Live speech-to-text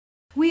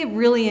We have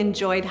really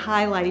enjoyed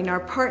highlighting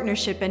our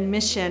partnership and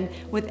mission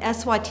with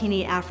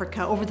Eswatini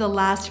Africa over the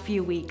last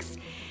few weeks.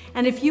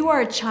 And if you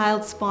are a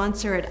child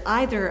sponsor at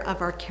either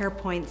of our care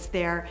points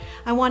there,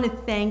 I want to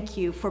thank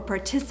you for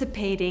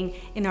participating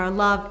in our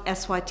Love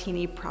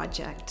Eswatini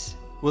project.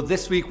 Well,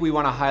 this week we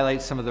want to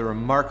highlight some of the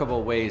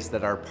remarkable ways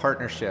that our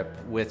partnership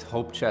with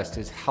Hope Chest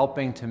is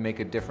helping to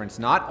make a difference,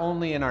 not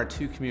only in our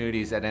two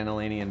communities at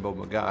Enelani and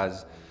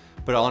Bobogaz,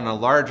 but on a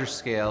larger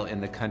scale in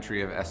the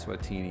country of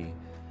Eswatini.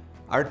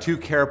 Our two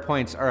care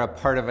points are a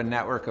part of a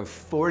network of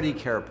 40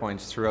 care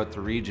points throughout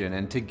the region,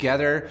 and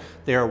together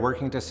they are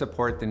working to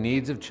support the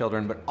needs of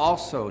children, but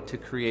also to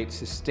create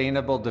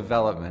sustainable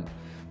development,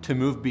 to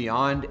move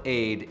beyond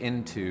aid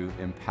into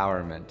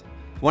empowerment.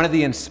 One of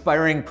the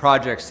inspiring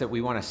projects that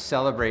we want to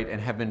celebrate and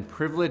have been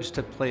privileged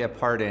to play a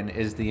part in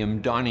is the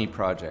Umdoni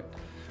project.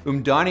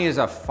 Umdoni is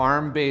a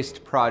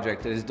farm-based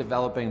project that is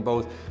developing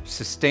both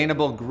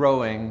sustainable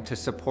growing to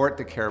support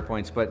the care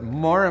points, but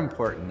more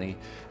importantly,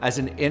 as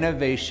an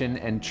innovation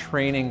and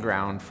training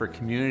ground for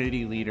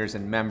community leaders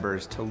and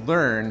members to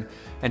learn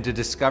and to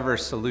discover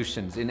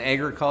solutions in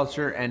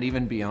agriculture and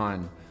even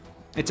beyond.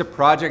 It's a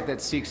project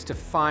that seeks to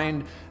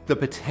find the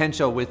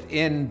potential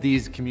within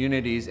these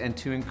communities and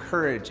to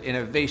encourage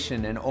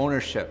innovation and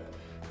ownership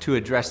to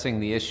addressing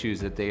the issues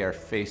that they are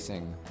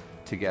facing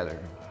together.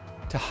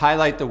 To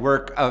highlight the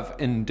work of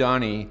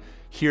Umdoni,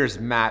 here's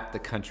Matt, the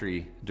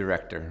country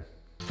director.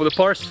 For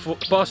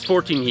the past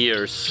 14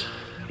 years,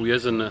 we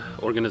as an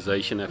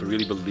organization have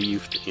really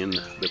believed in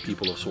the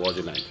people of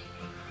Swaziland.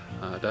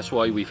 That's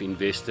why we've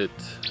invested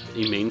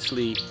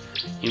immensely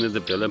in the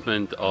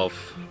development of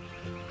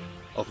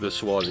the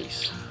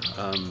Swazis.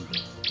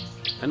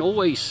 And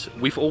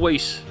we've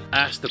always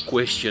asked the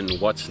question,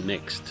 what's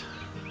next?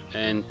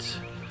 And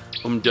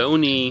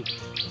Umdoni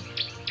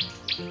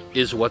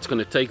is what's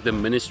going to take the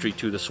ministry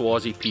to the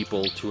Swazi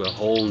people to a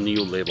whole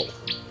new level.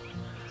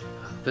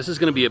 This is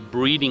going to be a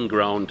breeding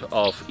ground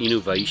of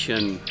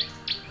innovation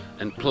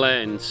and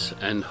plans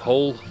and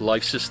whole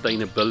life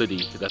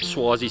sustainability that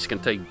Swazis can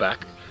take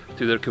back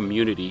to their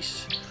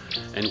communities,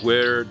 and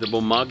where the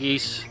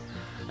Bomagis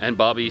and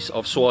Babis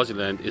of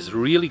Swaziland is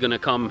really going to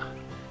come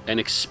and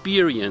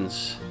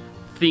experience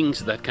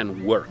things that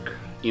can work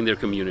in their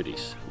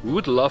communities. We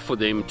would love for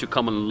them to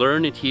come and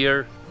learn it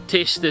here,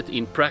 test it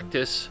in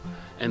practice,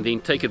 and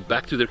then take it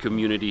back to their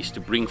communities to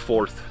bring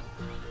forth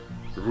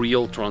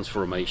real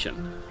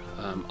transformation.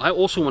 I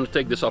also want to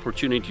take this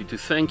opportunity to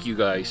thank you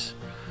guys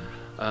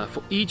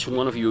for each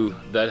one of you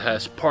that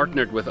has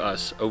partnered with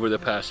us over the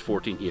past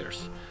 14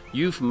 years.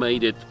 You've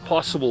made it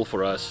possible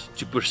for us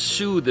to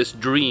pursue this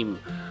dream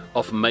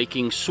of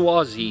making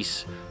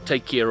Swazis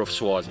take care of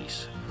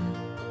Swazis.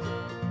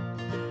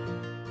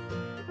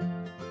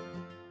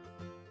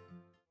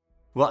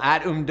 Well,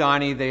 at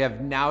Umdoni, they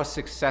have now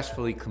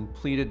successfully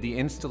completed the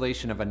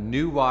installation of a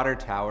new water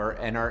tower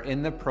and are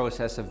in the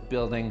process of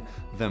building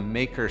the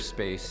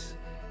makerspace,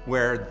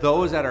 where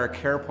those at our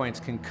care points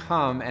can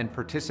come and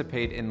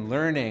participate in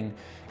learning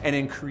and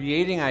in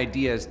creating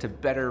ideas to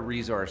better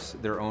resource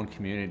their own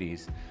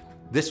communities.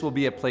 This will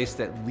be a place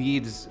that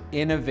leads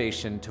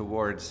innovation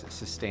towards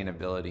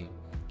sustainability.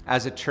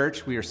 As a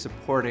church, we are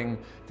supporting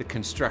the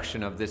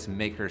construction of this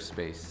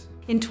makerspace.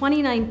 In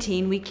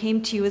 2019, we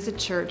came to you as a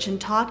church and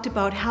talked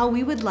about how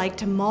we would like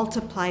to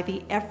multiply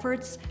the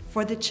efforts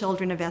for the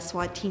children of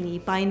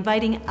Eswatini by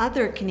inviting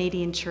other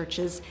Canadian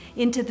churches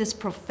into this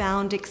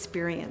profound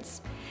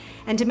experience.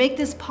 And to make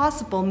this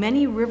possible,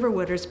 many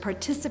Riverwooders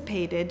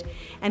participated,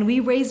 and we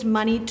raised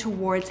money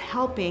towards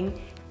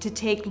helping to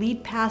take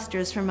lead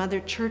pastors from other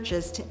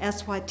churches to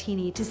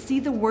Eswatini to see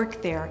the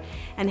work there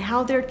and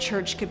how their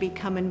church could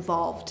become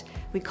involved.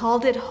 We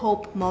called it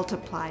Hope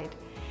Multiplied.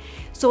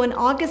 So in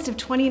August of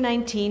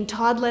 2019,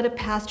 Todd led a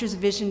pastor's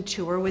vision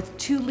tour with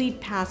two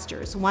lead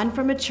pastors, one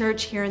from a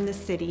church here in the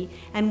city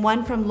and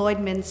one from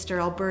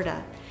Lloydminster,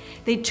 Alberta.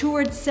 They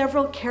toured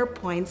several care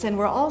points and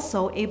were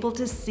also able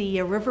to see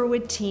a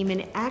Riverwood team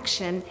in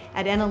action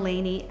at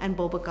Enelani and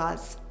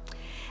Bobogaz.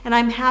 And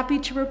I'm happy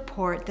to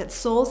report that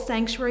Soul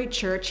Sanctuary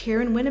Church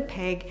here in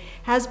Winnipeg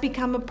has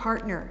become a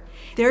partner.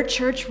 Their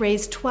church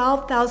raised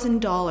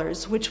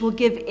 $12,000, which will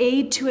give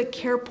aid to a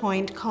care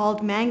point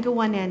called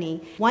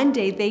Mangawaneni. One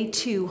day they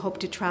too hope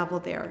to travel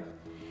there.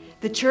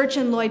 The church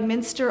in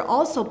Lloydminster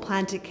also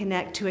plan to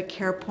connect to a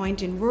care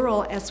point in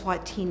rural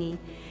Eswatini.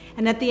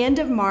 And at the end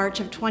of March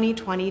of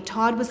 2020,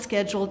 Todd was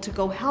scheduled to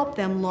go help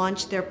them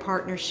launch their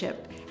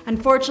partnership.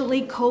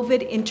 Unfortunately,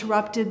 COVID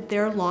interrupted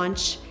their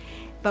launch,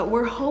 but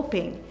we're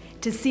hoping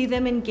to see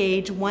them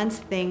engage once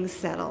things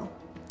settle.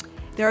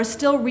 There are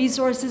still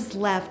resources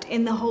left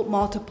in the Hope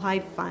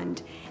Multiplied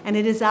Fund, and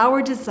it is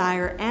our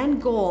desire and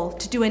goal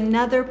to do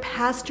another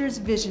Pastor's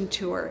Vision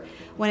Tour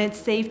when it's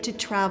safe to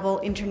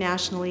travel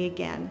internationally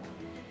again.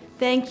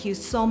 Thank you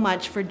so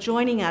much for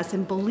joining us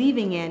in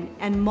believing in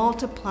and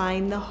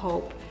multiplying the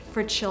hope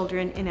for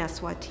children in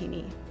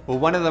Eswatini. Well,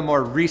 one of the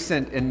more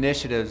recent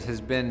initiatives has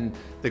been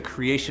the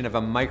creation of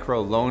a micro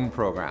loan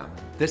program.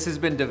 This has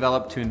been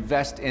developed to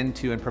invest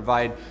into and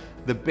provide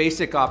the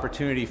basic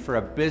opportunity for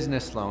a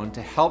business loan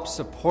to help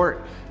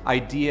support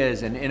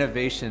ideas and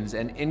innovations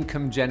and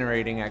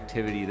income-generating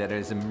activity that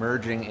is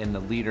emerging in the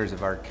leaders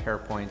of our care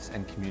points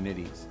and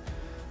communities.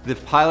 The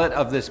pilot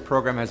of this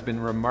program has been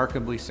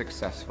remarkably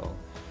successful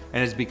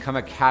and has become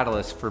a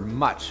catalyst for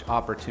much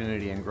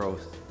opportunity and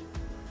growth.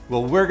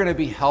 Well, we're going to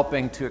be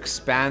helping to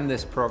expand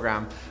this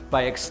program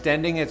by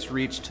extending its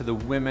reach to the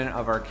women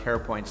of our care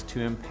points to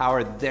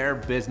empower their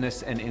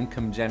business and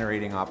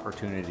income-generating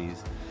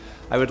opportunities.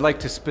 I would like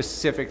to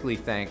specifically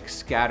thank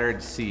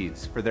Scattered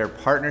Seeds for their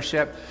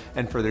partnership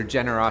and for their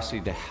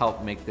generosity to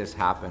help make this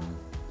happen.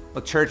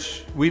 Well,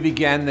 church, we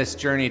began this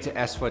journey to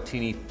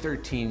Eswatini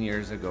 13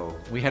 years ago.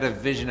 We had a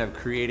vision of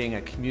creating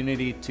a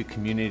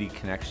community-to-community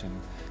connection.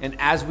 And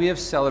as we have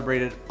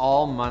celebrated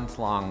all month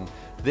long,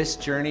 this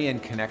journey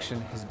and connection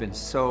has been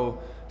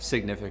so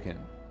significant.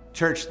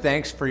 Church,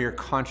 thanks for your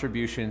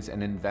contributions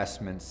and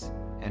investments.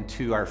 And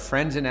to our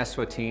friends in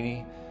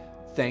Eswatini,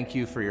 thank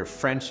you for your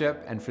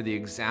friendship and for the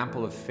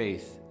example of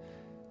faith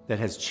that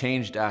has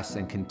changed us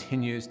and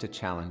continues to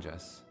challenge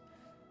us.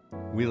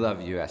 We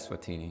love you,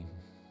 Eswatini.